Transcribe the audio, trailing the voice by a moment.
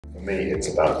For me,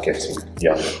 it's about getting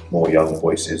more young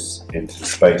voices into the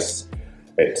space.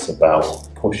 It's about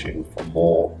pushing for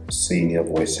more senior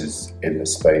voices in the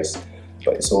space,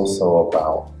 but it's also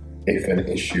about, if an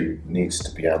issue needs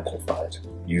to be amplified,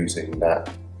 using that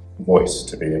voice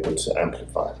to be able to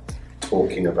amplify.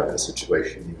 Talking about the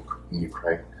situation in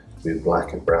Ukraine, with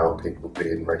black and brown people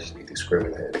being racially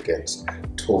discriminated against,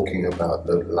 talking about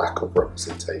the lack of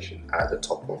representation at the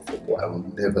top of football. I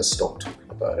will never stop talking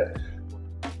about it.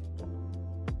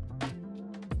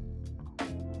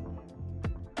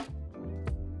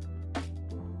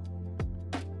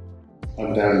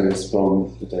 I'm Darren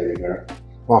from the Daily Mirror.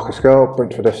 Marcus Gayle,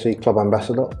 Brentford FC Club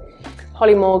Ambassador.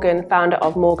 Holly Morgan, founder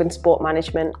of Morgan Sport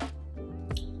Management.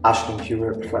 Ashton,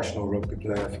 Hewitt, professional rugby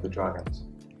player for the Dragons.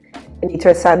 Anita,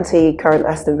 Asante, current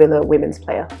Aston Villa women's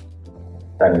player.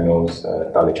 Daniel,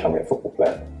 Dulwich Hamlet football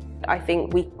player. I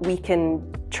think we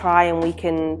can try and we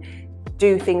can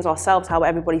do things ourselves, how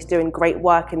everybody's doing great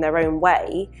work in their own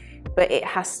way, but it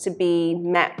has to be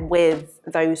met with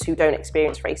those who don't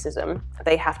experience racism.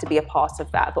 They have to be a part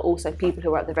of that, but also people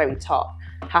who are at the very top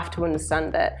have to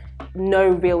understand that no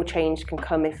real change can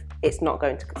come if it's not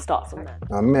going to start from there.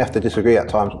 I may have to disagree at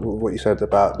times with what you said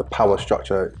about the power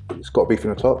structure. It's got to be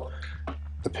from the top.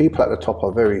 The people at the top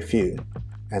are very few,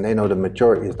 and they know the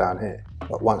majority is down here.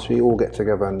 But once we all get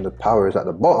together and the power is at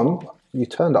the bottom, you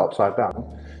turn that upside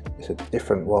down. It's a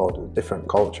different world, a different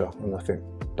culture, and I think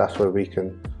that's where we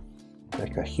can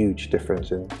make a huge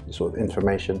difference in the sort of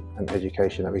information and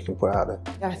education that we can put out there.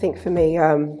 I think for me,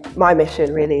 my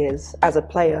mission really is, as a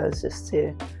player, is just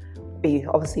to be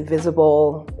obviously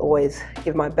visible, always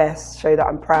give my best, show that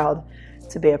I'm proud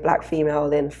to be a black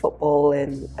female in football,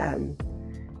 and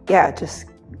just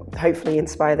hopefully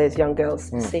inspire those young girls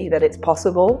to see that it's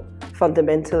possible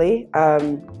fundamentally.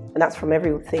 And that's from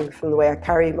everything, from the way I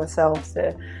carry myself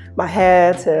to my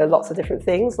hair to lots of different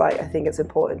things. Like, I think it's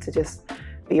important to just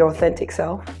be your authentic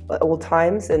self at all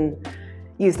times and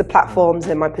use the platforms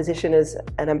and my position as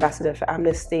an ambassador for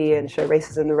Amnesty and Show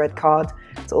Racism the Red Card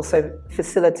to also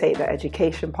facilitate the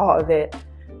education part of it,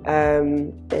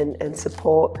 and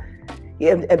support,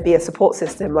 and be a support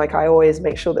system. Like, I always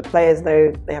make sure that players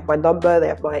know they have my number, they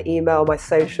have my email, my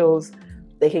socials,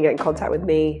 they can get in contact with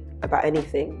me about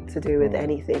anything to do with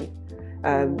anything.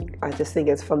 I just think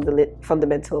it's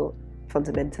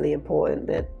fundamentally important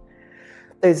that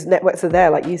those networks are there,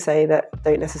 like you say, that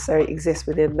don't necessarily exist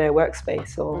within their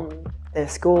workspace or their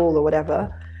school or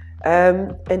whatever.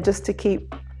 And just to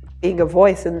keep being a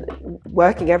voice and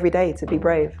working every day to be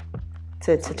brave,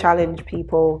 to challenge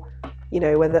people, you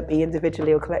know, whether it be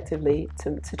individually or collectively,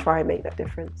 to try and make that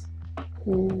difference.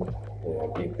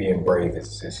 Yeah, being brave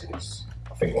is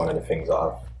I think one of the things that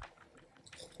I've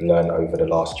learned over the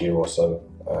last year or so.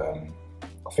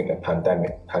 I think the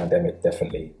pandemic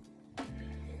definitely,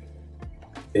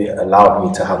 it allowed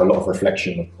me to have a lot of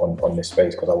reflection on this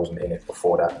space, because I wasn't in it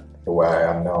before that, the way I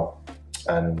am now.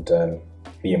 And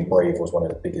being brave was one of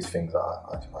the biggest things that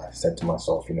I said to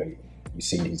myself, you know, you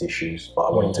see these issues, but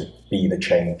I wanted to be the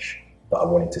change that I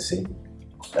wanted to see.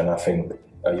 And I think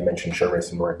you mentioned Show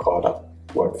Racism the Red Card. I've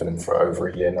worked for them for over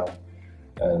a year now,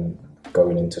 and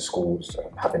going into schools,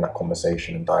 having that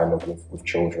conversation and dialogue with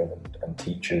children and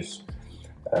teachers.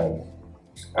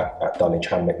 At Dulwich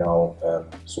Hamlet now,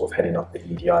 sort of heading up the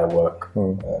EDI work,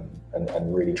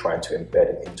 and really trying to embed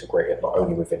and integrate it not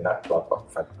only within that club, but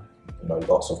I've had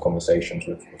lots of conversations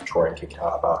with Troy and Kick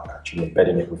Out about actually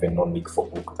embedding it within non-league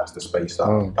football, because that's the space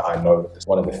that I know.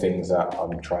 One of the things that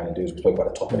I'm trying to do is, we spoke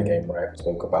about the top of the game, right? We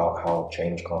spoke about how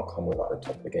change can't come without the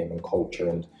top of the game and culture,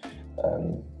 and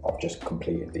I've just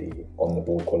completed the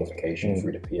on-the-board qualification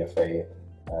through the PFA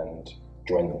and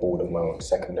joined the board of my own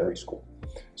secondary school.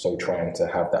 So trying to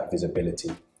have that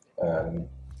visibility, for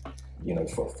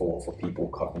people,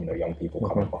 young people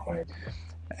coming behind.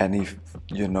 Any,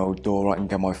 door I can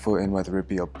get my foot in, whether it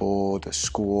be a board, a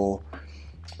school,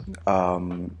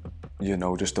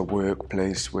 just a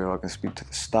workplace where I can speak to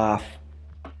the staff,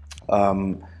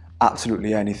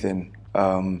 absolutely anything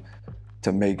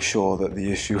to make sure that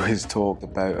the issue is talked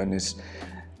about and is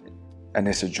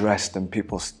addressed, and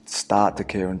people start to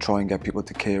care, and try and get people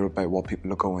to care about what people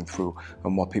are going through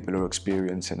and what people are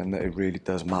experiencing, and that it really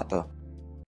does matter.